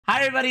Hi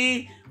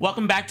everybody,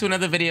 welcome back to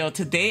another video.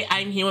 Today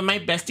I'm here with my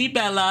bestie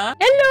Bella.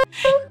 Hello!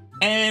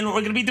 And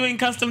we're gonna be doing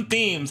custom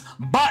themes,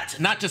 but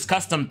not just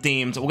custom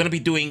themes. We're gonna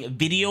be doing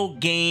video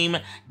game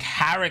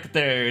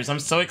characters. I'm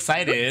so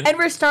excited. And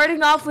we're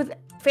starting off with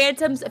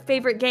Phantom's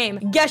favorite game,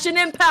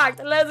 Genshin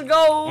Impact. Let's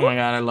go! Oh my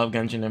god, I love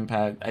Genshin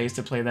Impact. I used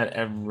to play that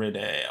every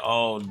day,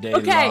 all day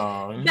long. Okay,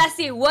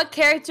 Bestie, what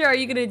character are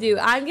you gonna do?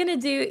 I'm gonna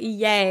do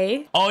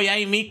Yae. Oh,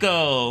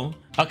 𝐬𝐜𝐡𝐞𝐝.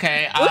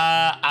 Okay,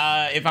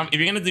 if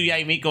you're gonna do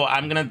𝐬𝐜𝐡𝐞𝐝,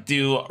 I'm gonna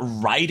do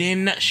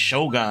Raiden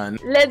Shogun.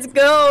 Let's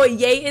go,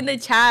 Yae in the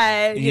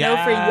chat. You know,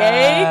 for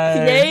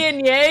Yae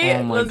and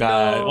Yae. Oh my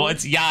god. Well,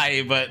 it's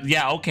Yae, but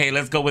yeah, okay,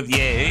 let's go with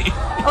Yae.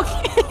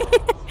 Okay.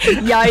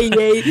 Yae,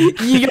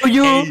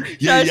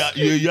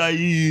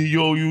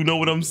 Yo, you know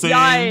what I'm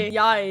saying?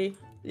 Yae.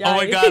 Oh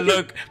my god,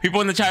 look, people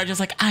in the chat are just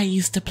like, I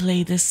used to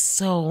play this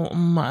so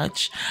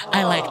much.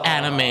 I like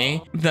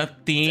anime. The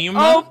theme.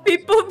 Oh,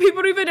 people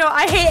don't even know.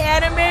 I hate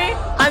anime.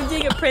 I'm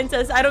being a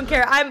princess. I don't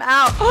care. I'm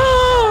out.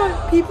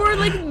 Oh, people are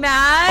like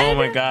mad. Oh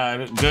my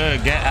god,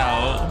 good, get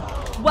out.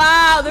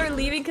 Wow, they're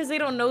leaving because they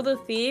don't know the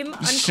theme.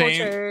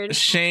 Uncultured.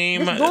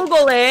 Shame. Just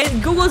Google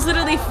it. Google's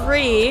literally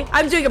free.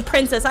 I'm doing a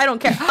princess. I don't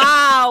care.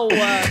 Wow.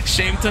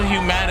 Shame to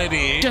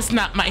humanity. Just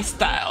not my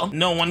style.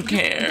 No one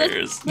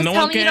cares. Just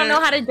tell me you don't know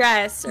how to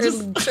dress or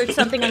search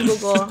something on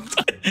Google.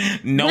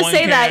 No one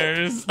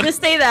cares. Just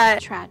say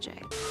that.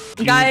 Tragic.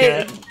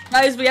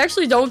 Guys, we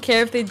actually don't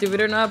care if they do it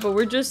or not, but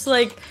we're just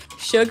like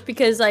shook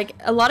because like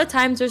a lot of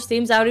times there's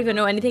themes I don't even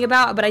know anything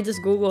about, but I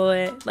just Google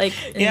it like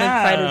and like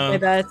try to do my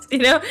best, you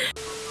know?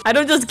 I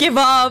don't just give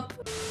up.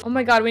 Oh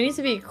my god, we need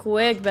to be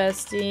quick,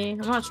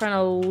 bestie. I'm not trying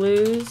to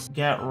lose.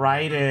 Get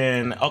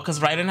Raiden. Oh,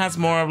 because Raiden has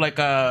more of like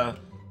a...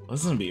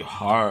 This is gonna be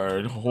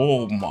hard.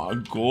 Oh my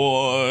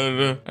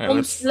god. Right,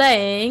 I'm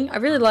slaying. I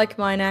really like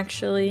mine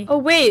actually. Oh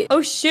wait.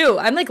 Oh shoot.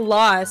 I'm like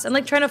lost. I'm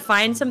like trying to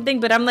find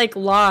something, but I'm like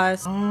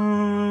lost.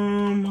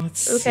 Let's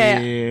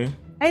see.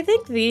 I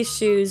think these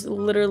shoes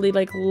literally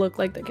like look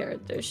like the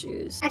character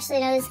shoes.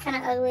 Actually, no, this is kind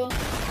of ugly.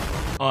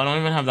 Oh, I don't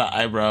even have the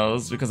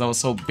eyebrows because I was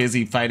so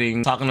busy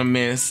talking to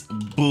Miss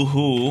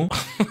Boo-hoo.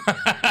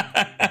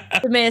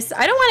 Miss,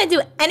 I don't want to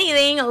do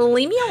anything.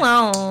 Leave me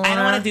alone. I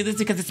don't want to do this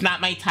because it's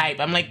not my type.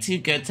 I'm like too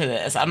good to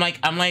this. I'm like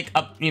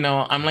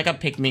a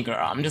pick-me girl.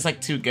 I'm just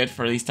like too good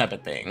for these type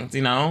of things,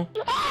 you know?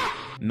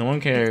 No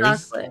one cares.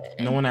 Exactly.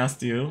 No one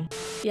asked you.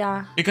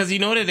 Yeah. Because you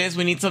know what it is?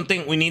 We need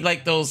something. We need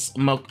like those.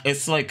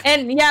 It's like.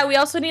 And yeah, we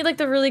also need like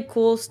the really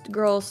cool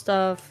girl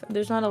stuff.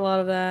 There's not a lot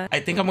of that.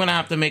 I think I'm gonna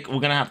have to make. I'm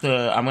gonna have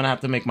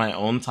to make my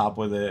own top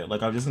with it.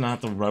 Like I'm just gonna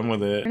have to run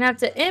with it. We're gonna have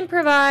to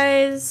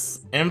improvise.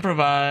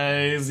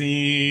 Improvise.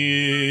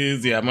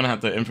 Yeah, I'm gonna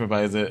have to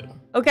improvise it.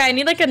 Okay, I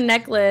need like a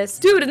necklace,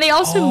 dude. And they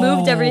also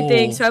moved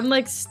everything, so I'm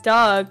like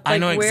stuck. Like, I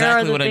know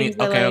exactly what I need.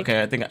 Okay, like...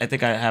 okay. I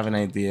think I have an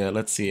idea.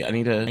 Let's see. I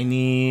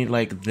need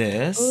like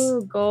this.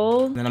 Ooh,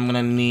 gold. Then I'm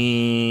gonna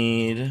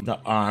need the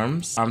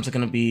arms. Arms are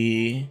gonna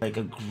be like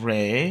a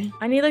gray.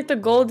 I need like the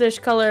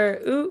goldish color.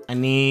 Ooh. I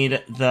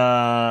need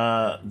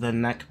the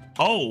neck.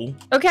 Oh.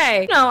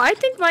 Okay. No, I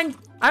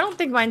don't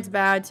think mine's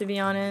bad, to be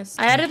honest.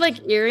 I added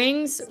like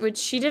earrings, which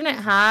she didn't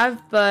have,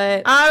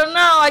 but I don't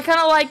know. I kind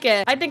of like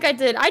it. I think I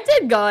did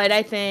good,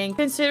 I think.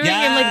 Considering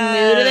I'm like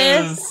new to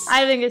this,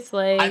 I think it's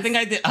like. I think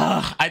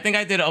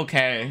I did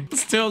okay.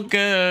 Still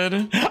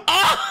good.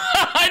 Oh,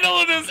 I know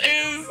what this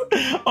is.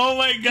 Oh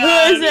my god.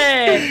 Who is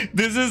it?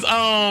 This is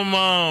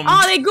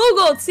Oh, they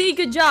Googled. See,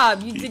 good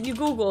job. You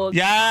Googled.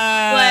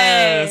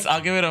 Yes. I'll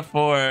give it a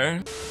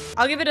 4.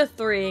 I'll give it a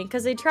 3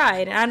 because they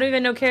tried. I don't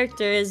even know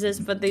character is this,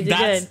 but they did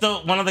That's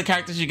good. one of the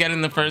characters you get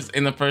in the first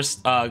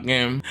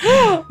game.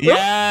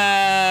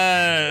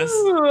 Yes.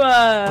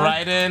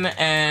 Raiden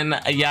and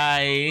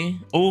Yae.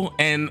 Oh,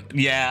 and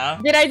yeah.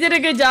 Did I did a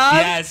good job?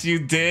 Yes, you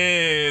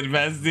did,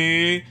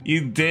 bestie.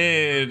 You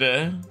did.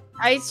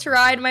 I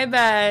tried my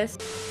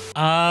best.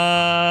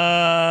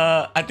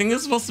 I think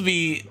it's supposed to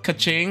be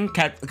catching.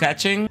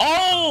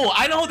 Oh,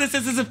 I know who this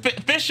is. This is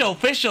official.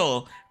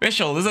 This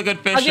is a good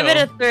official. I'll give it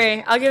a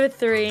 3. I'll give it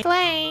 3.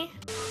 Play.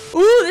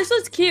 Ooh, this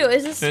looks cute.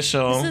 Is this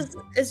official?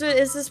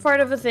 Is this part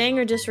of a thing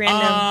or just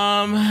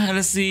random?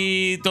 Let's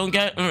see. Don't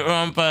get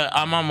wrong, but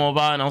I'm on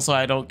mobile and also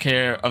I don't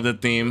care of the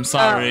theme.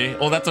 Sorry.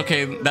 Oh, that's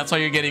okay. That's why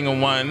you're getting a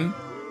 1.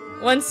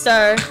 1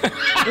 star.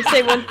 Let's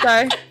say 1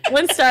 star.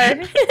 1 star.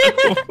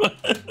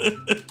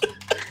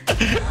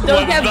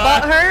 Don't get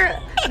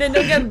butthurt. Then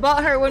don't get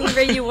butthurt when we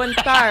rate you 1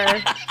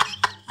 star.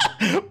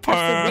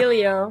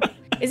 Dealio.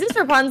 Is this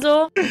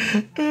Rapunzel?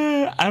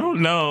 I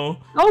don't know.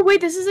 Oh wait,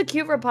 this is a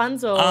cute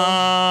Rapunzel.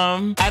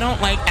 I don't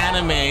like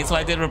anime, so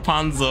I did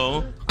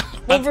Rapunzel.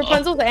 Well,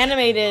 Rapunzel's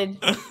animated.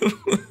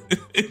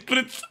 But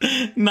it's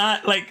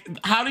not like.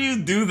 How do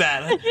you do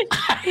that?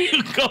 How do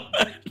you go?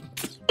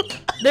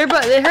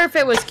 Her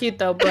fit was cute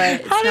though,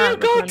 but how do you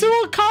go to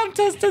a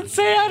contest and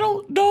say I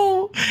don't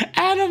know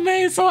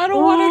anime, so I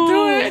don't want to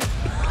do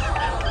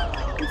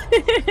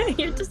it?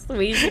 You're just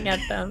wheezing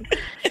at them.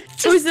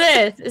 Who's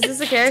this? Is this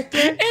a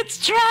character? It's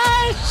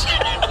trash.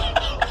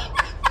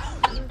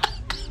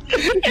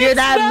 You're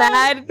that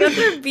mad because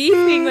we're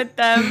beefing with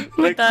them.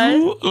 Like,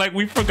 like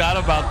we forgot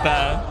about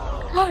that.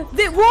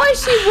 Why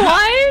she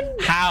won?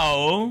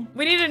 How?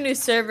 We need a new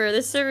server.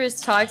 This server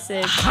is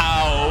toxic.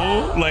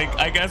 How? Like,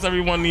 I guess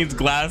everyone needs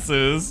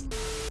glasses.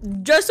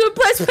 Just when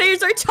plus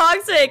players are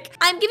toxic.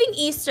 I'm giving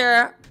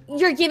Easter.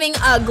 You're giving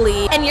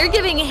ugly. And you're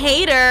giving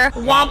hater.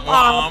 Womp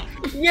womp.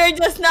 You're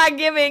just not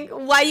giving.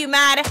 Why you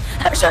mad?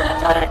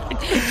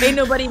 Ain't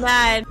nobody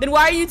mad. Then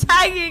why are you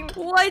tagging?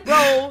 What,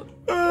 bro?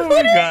 Oh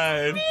my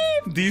god.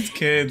 These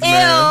kids,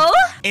 man.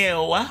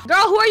 Ew.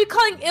 Girl, who are you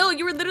calling ill?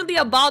 You were literally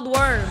a bald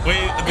worm.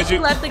 Wait, did you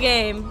left the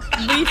game?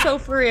 Be so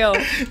for real.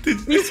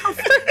 Be so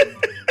for real.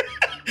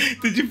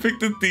 Did you pick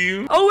the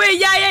theme? Oh wait,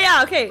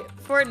 yeah. Okay,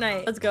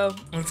 Fortnite. Let's go.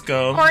 Let's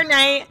go.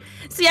 Fortnite.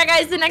 So yeah,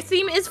 guys, the next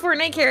theme is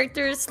Fortnite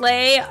characters.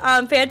 Slay.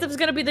 Phantom's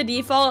gonna be the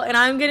default, and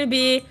I'm gonna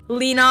be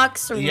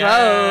𝐬𝐜𝐡𝐞𝐝.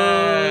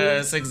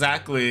 Yes,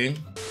 exactly.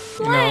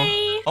 Slay. You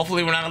know,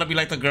 hopefully we're not gonna be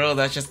like the girl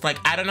that's just like,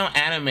 I don't know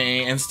anime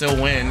and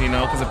still win, you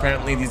know, because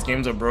apparently these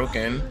games are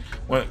broken.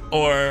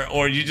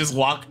 Or you just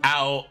walk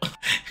out.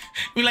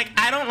 Be like,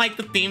 I don't like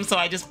the theme, so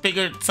I just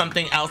figured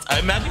something else.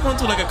 Imagine going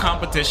to like a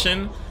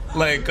competition,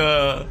 like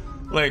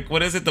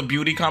what is it, the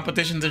beauty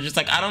competitions? They're just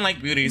like, I don't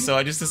like beauty, so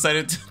I just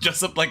decided to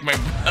dress up like my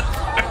brother.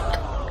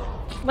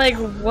 Like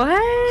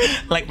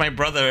what? Like my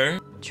brother.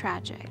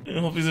 Tragic. I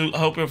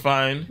hope you're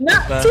fine. No,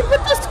 see, with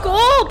the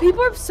skull.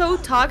 People are so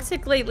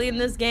toxic lately in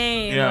this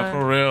game. Yeah,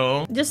 for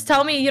real. Just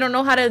tell me you don't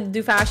know how to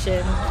do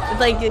fashion.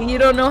 Like you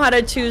don't know how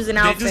to choose an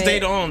outfit. They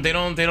don't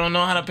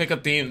know how to pick a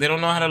theme. They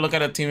don't know how to look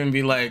at a team and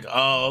be like,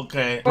 oh,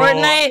 okay.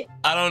 Fortnite. Bro,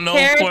 I don't know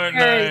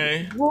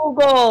Fortnite.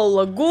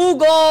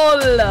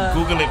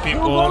 Google it,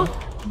 people.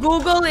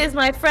 Google is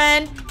my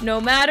friend. No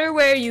matter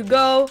where you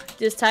go,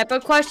 just type a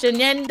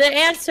question and the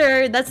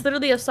answer. That's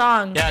literally a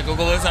song. Yeah,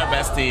 Google is our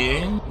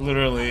bestie.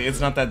 Literally, it's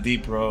not that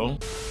deep, bro.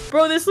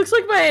 Bro, this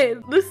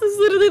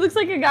literally looks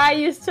like a guy I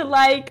used to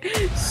like.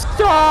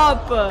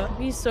 Stop.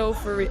 Be so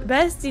for real.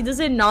 Bestie, does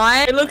it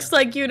not? It looks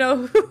like, you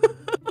know.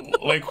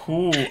 Like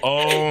who?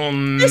 Oh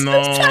no. He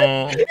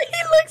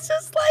looks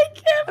just like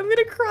him. I'm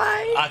gonna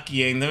cry.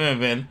 Aki,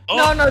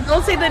 oh. No,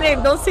 don't say the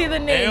name. Don't say the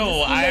name. Ew,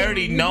 I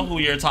already know who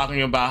you're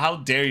talking about. How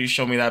dare you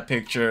show me that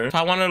picture? If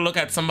I want to look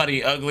at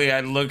somebody ugly,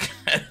 I'd look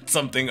at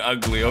something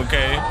ugly,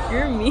 okay?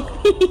 You're mean.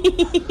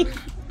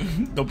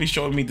 Don't be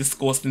showing me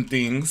disgusting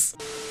things.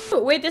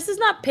 Wait, this is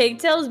not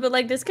pigtails, but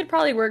like this could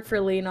probably work for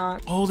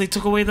𝐬𝐜𝐡𝐞𝐝. Oh, they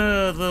took away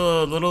the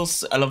little...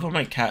 I love how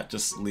my cat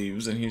just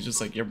leaves and he's just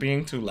like, you're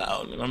being too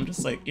loud. And I'm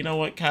just like, you know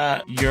what,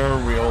 cat? You're a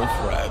real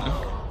friend.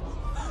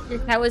 Your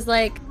cat was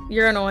like,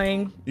 you're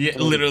annoying. Yeah,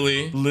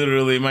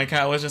 literally. My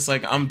cat was just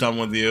like, I'm done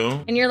with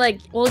you. And you're like,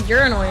 well,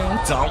 you're annoying.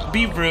 Don't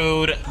be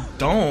rude.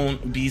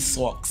 Don't be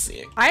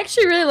toxic. I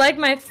actually really like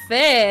my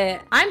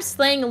fit. I'm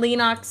slaying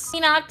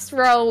𝐬𝐜𝐴𝐜𝐴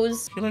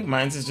Rose. I feel like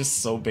mine's is just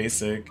so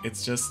basic.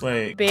 It's just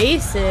like...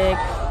 Basic?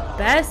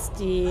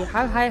 Bestie,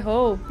 have high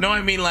hope. No,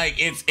 I mean like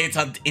it's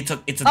a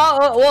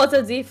oh well, it's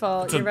a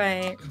default. You're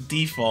right.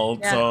 Default.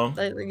 Yeah, so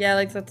yeah,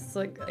 like that's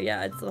like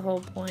it's the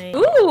whole point.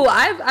 Ooh,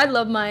 I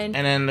love mine.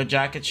 And then the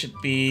jacket should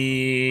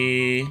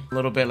be a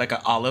little bit like an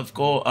olive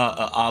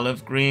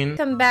green.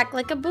 Come back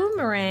like a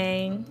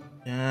boomerang.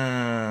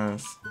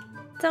 Yes.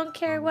 Don't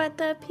care what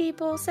the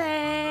people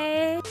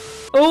say.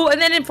 Oh, and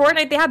then in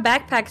Fortnite they have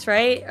backpacks,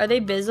 right? Are they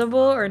visible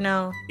or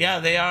no? Yeah,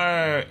 they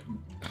are.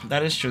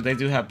 That is true. They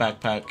do have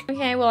backpack.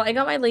 Okay, well, I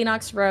got my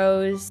𝐬𝐜𝐴𝐜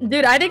Rose.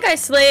 Dude, I think I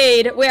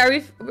slayed. Wait, are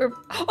we?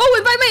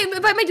 Oh,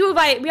 invite my duo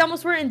invite. We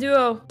almost were in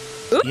duo.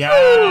 Ooh.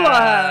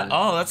 Yeah.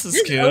 Oh, that's a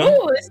skill.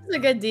 Oh, this is a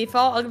good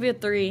default. I'll give you a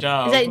 3.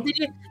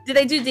 Did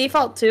they do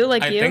default too,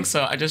 like you? I think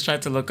so. I just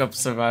tried to look up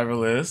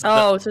survivalist.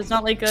 Oh, so it's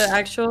not like an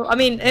actual. I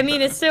mean,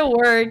 it still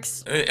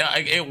works.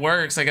 It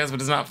works, I guess,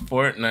 but it's not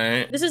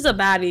Fortnite. This is a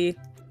baddie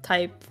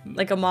type,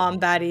 like a mom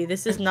baddie.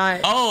 This is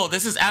not. Oh,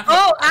 this is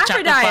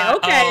Aphrodite.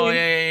 Okay. Oh,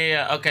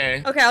 yeah.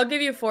 Okay. Okay, I'll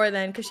give you 4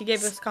 then, because she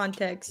gave us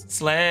context.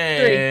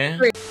 Slay.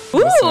 3.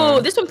 Ooh,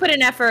 this one put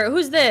in effort.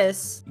 Who's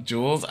this?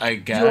 Jules, I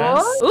guess.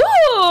 Jules?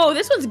 Ooh,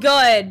 this one's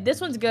good.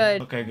 This one's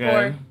good. Okay,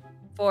 good.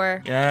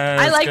 4. Yeah.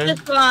 I like this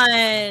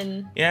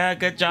one. Yeah,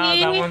 good job.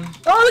 That one.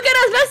 Oh, look at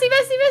us,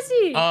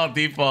 Bestie. Oh,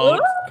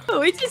 default. Ooh,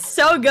 we did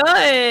so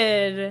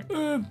good.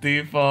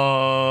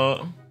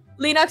 Default.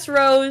 𝐬𝐜𝐴𝐜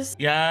Rose.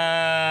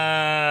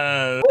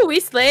 Yeah. Ooh, we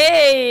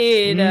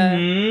slayed.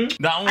 That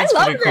one's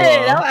I pretty cool.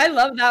 I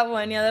love that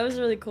one. Yeah, that was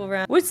a really cool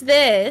round. What's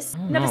this?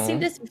 Never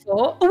seen this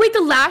before. Oh wait, the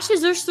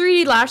lashes. There's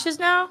 3D lashes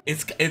now.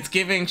 It's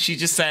giving. She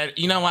just said,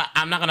 you know what?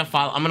 I'm not gonna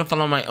follow. I'm gonna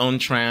follow my own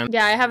trend.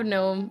 Yeah, I have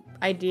no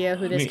idea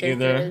who this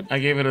character is. I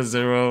gave it a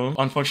 0.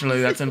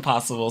 Unfortunately, that's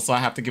impossible, so I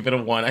have to give it a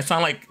 1. I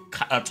sound like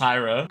a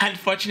Tyra.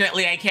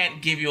 Unfortunately, I can't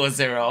give you a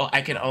 0.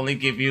 I can only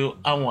give you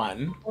a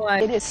 1.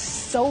 It is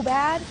so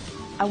bad.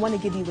 I want to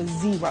give you a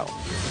 0,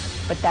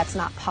 but that's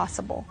not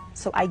possible.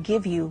 So I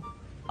give you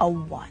a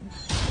 1.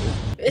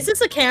 Is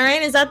this a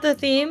Karen? Is that the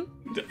theme?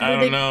 I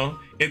don't know.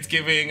 It's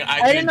giving.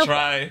 I didn't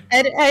try.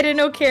 I didn't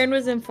know Karen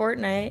was in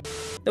Fortnite.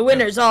 The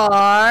winners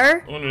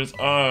are. Winners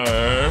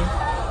are.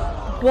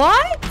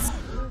 What?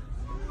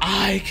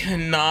 I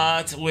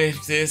cannot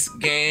with this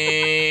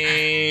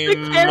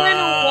game.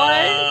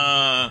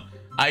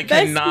 I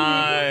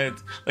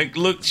cannot. Like,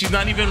 look, she's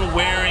not even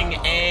wearing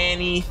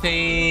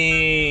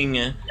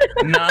anything.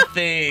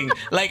 Nothing.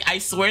 Like, I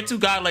swear to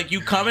God, like,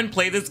 you come and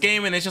play this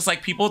game and it's just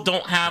like people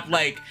don't have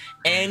like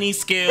any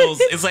skills.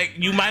 It's like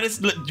you might as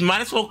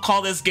well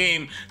call this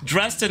game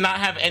Dress to Not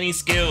Have Any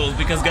Skills,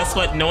 because guess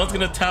what? No one's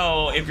gonna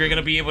tell if you're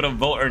gonna be able to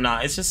vote or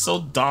not. It's just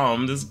so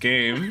dumb, this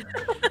game.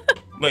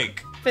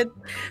 Like,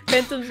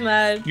 Phantom's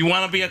mad. You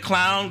want to be a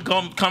clown?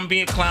 Come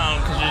be a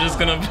clown, because you're just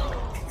gonna.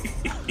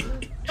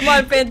 Come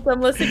on,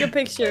 Phantom, let's take a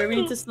picture. We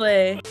need to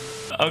slay.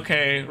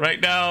 Okay, right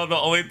now the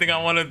only thing I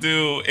want to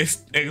do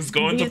is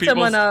go into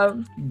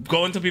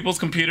people's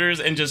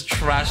computers and just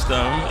trash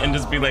them and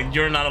just be like,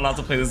 you're not allowed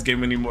to play this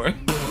game anymore.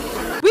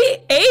 We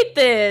ate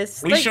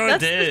this. We sure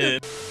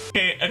did.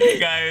 Okay,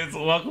 guys,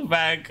 welcome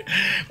back.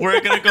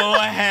 We're gonna go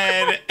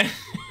ahead.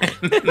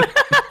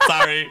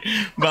 Sorry,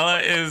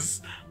 Bella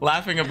is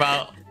laughing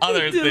about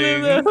other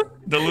things.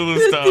 The Lulu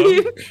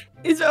stuff.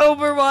 It's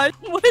Overwatch.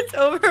 What's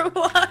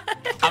Overwatch?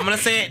 I'm gonna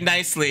say it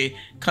nicely.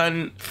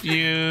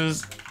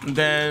 Confused,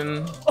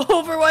 then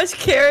Overwatch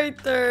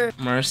character.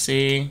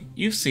 Mercy.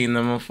 You've seen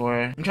them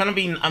before. I'm trying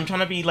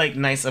to be like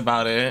nice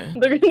about it.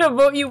 They're gonna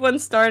vote you 1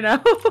 star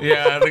now.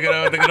 Yeah, they're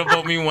gonna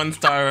vote me 1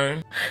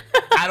 star.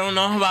 I don't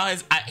know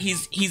about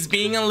he's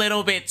being a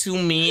little bit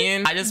too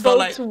mean. I just felt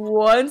like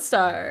 1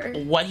 star.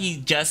 What he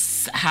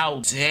just, how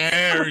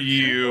dare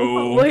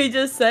you? What he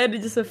just said,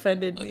 it just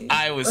offended me.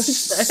 I was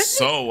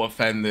so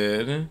offended.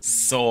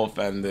 So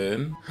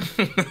offended.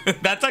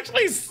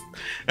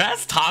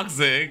 That's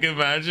toxic,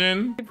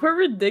 imagine. People are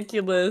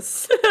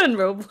ridiculous on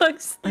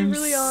Roblox. They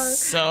really are.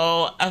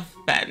 So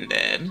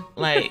offended.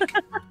 Like,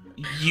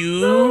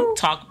 you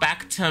talk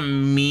back to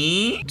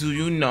me? Do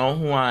you know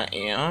who I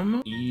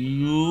am?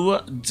 You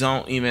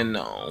don't even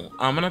know.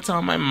 I'm gonna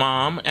tell my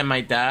mom and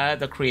my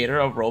dad, the creator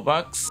of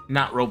Roblox,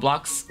 not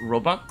Roblox,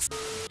 Robux.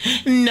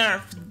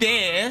 Nerf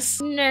this.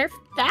 Nerf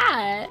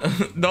that.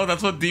 No,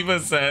 that's what Diva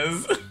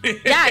says.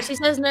 Yeah, she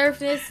says nerf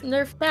this,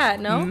 nerf that,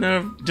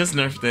 no? Just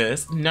nerf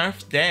this.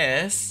 Nerf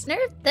this.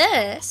 Nerf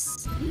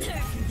this.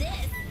 Nerf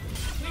this.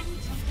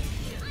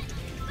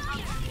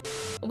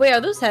 Wait,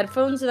 are those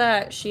headphones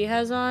that she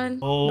has on?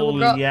 Oh,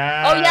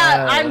 yeah. Oh,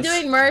 yeah, I'm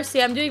doing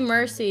Mercy. I'm doing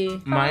Mercy.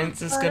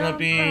 Mine's just gonna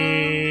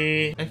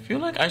be... I feel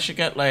like I should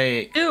get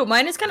like... Dude,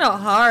 mine is kind of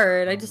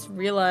hard. I just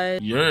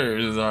realized.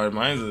 Yours is hard.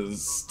 Mine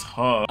is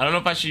tough. I don't know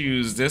if I should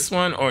use this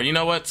one or... You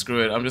know what?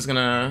 Screw it. I'm just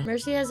gonna...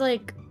 Mercy has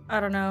like... I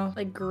don't know,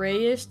 like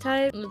grayish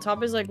type. And the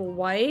top is like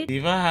white.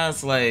 Diva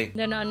has like...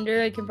 Then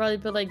under, I can probably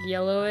put like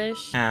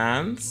yellowish.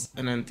 Hands.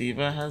 And then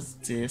Diva has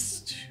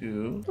this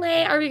too.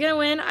 Play, are we gonna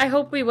win? I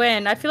hope we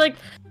win. I feel like,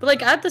 but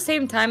like at the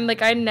same time,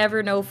 like I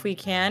never know if we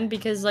can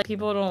because like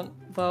people don't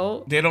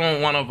vote. They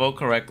don't want to vote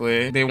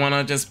correctly. They want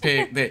to just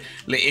pick. Like,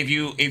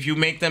 if you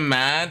make them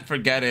mad,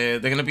 forget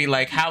it. They're gonna be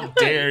like, how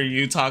dare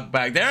you talk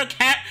back?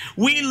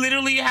 We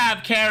literally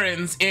have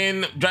Karens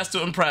in Dress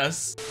to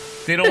Impress.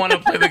 They don't want to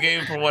play the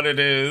game for what it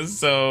is.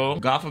 So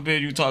God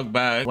forbid you talk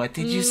back. What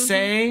did you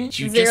say?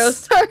 0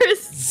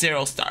 stars.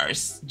 0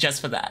 stars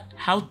just for that.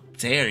 How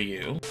dare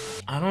you?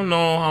 I don't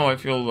know how I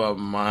feel about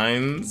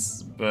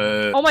mines,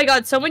 but... Oh my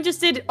god, someone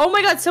just did... Oh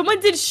my god, someone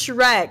did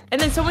Shrek.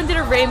 And then someone did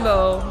a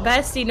rainbow.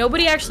 Bestie,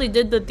 nobody actually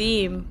did the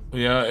theme.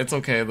 Yeah, it's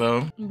okay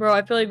though. Bro,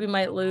 I feel like we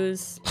might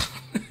lose.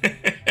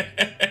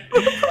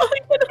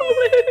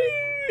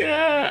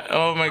 Yeah.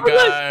 Oh my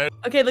god.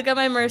 Okay, look at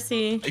my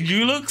Mercy.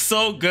 You look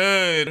so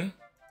good.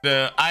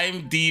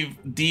 I'm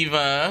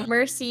Diva.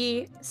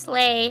 Mercy.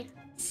 Slay.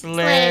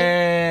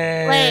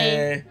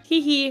 Slay.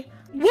 Hee hee.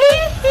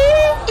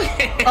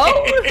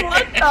 Oh,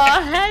 what the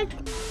heck?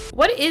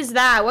 What is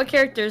that? What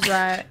character is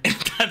that?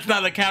 That's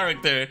not a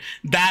character.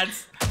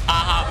 That's a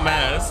hot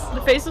mess.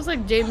 The face looks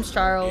like James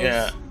Charles.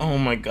 Yeah. Oh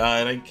my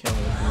god, I can't.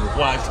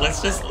 Watch.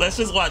 Let's just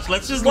watch.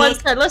 Let's just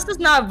look. Let's just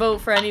not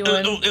vote for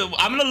anyone.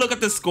 I'm gonna look at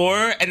the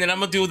score and then I'm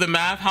gonna do the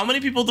math. How many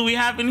people do we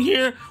have in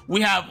here? We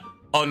have.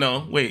 Oh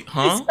no! Wait,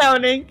 huh? He's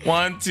counting.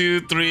 1,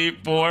 2, 3,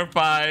 4,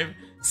 5,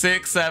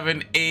 6,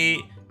 7, 8,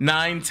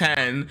 9,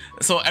 10.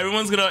 So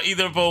everyone's gonna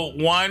either vote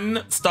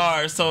 1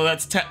 star. So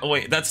that's 10.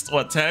 Wait, that's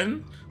what,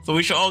 10? So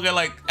we should all get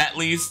like at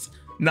least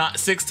not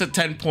 6 to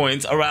 10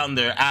 points around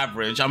there,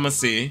 average. I'm gonna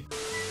see.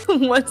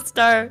 1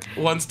 star.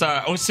 1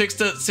 star. Or 6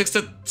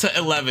 to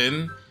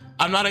 11.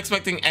 I'm not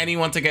expecting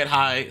anyone to get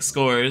high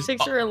scores.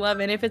 6 or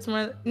 11. If it's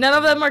more, none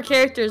of them are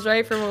characters,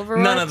 right? From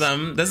Overwatch. None of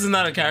them. This is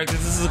not a character.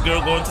 This is a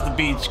girl going to the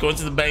beach, going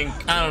to the bank.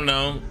 I don't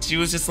know. She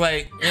was just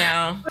like,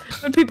 yeah.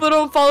 When people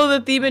don't follow the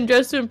theme and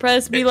Dress to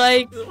Impress, be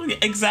like,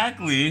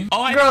 exactly.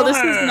 Oh, I girl, know this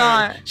her. is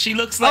not. She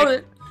looks like.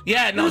 Oh,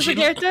 yeah, no, she's a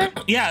character.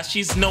 Yeah,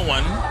 she's no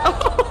one.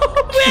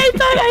 Wait,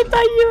 I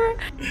thought you were.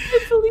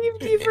 I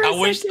believed you for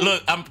a second.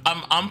 Look,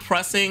 I'm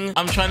pressing.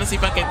 I'm trying to see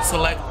if I can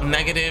select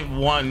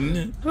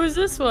 -1. Who's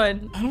this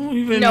one? I don't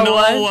even know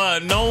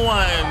one. No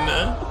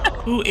one.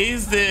 Who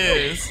is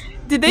this?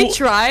 Did they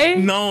try?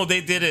 No,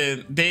 they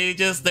didn't. They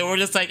were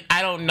just like,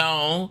 I don't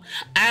know.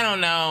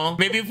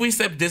 Maybe if we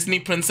said Disney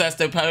princess,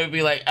 they'd probably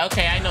be like,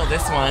 okay, I know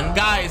this one.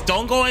 Guys,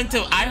 don't go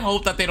into, I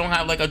hope that they don't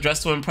have like a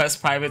dress to impress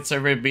private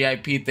server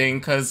VIP thing,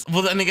 because,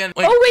 well, then again,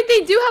 like, oh wait,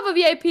 they do have a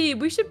VIP.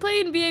 We should play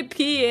in VIP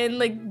and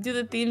like do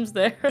the themes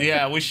there.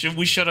 Yeah, we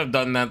should have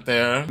done that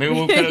there. Maybe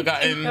we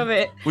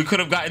could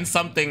have gotten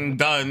something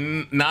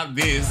done. Not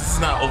this. This is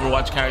not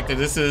Overwatch character.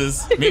 This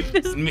is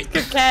me.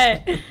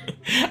 Okay.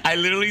 I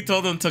literally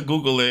told them to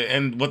Google it,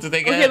 and what did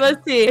they get? Okay,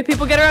 let's see. If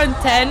people get around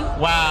 10.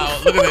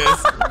 Wow, look at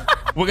this.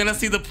 We're gonna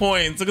see the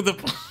points. Look at the.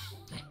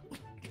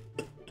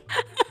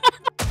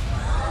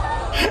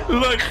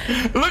 Look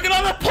at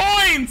all the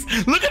points.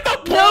 Look at the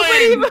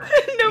points.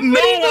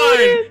 No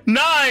one.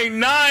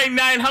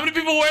 9. How many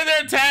people were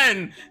there?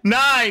 10,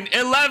 9,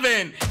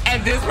 11,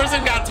 and this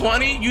person got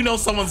 20. You know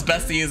someone's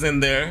bestie is in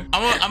there.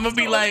 I'm gonna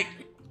be like,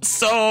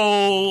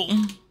 so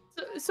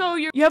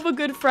you have a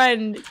good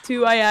friend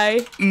too,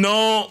 II.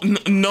 No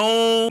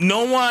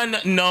one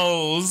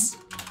knows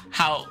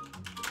how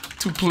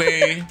to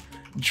play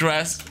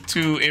dress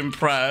to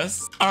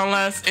impress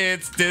unless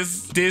it's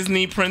this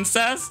Disney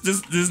princess.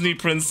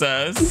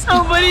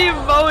 Somebody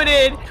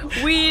voted.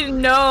 We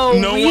know.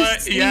 We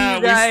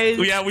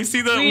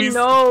see the. We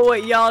know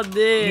what y'all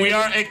did. We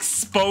are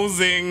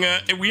exposing.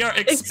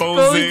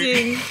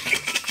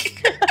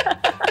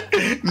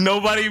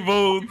 Nobody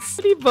votes.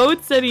 Nobody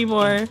votes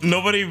anymore.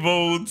 Nobody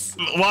votes.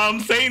 While I'm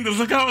saying this,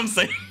 look how I'm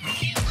saying.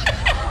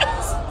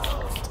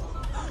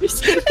 You're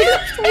saying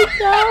it right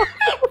now.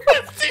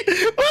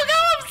 Look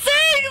how I'm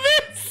saying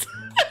this.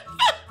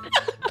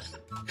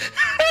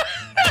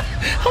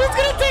 Who's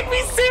gonna take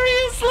me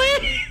seriously?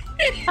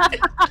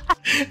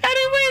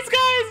 Anyways,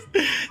 guys,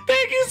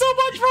 thank you so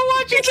much for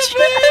watching the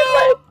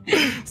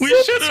video.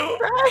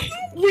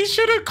 We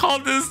should have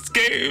called this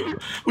game.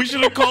 We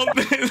should have called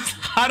this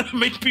how to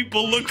make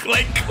people look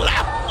like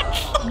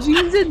clowns.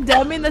 Jeans and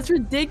Demon, that's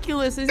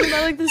ridiculous. Isn't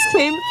that like the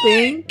same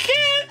thing?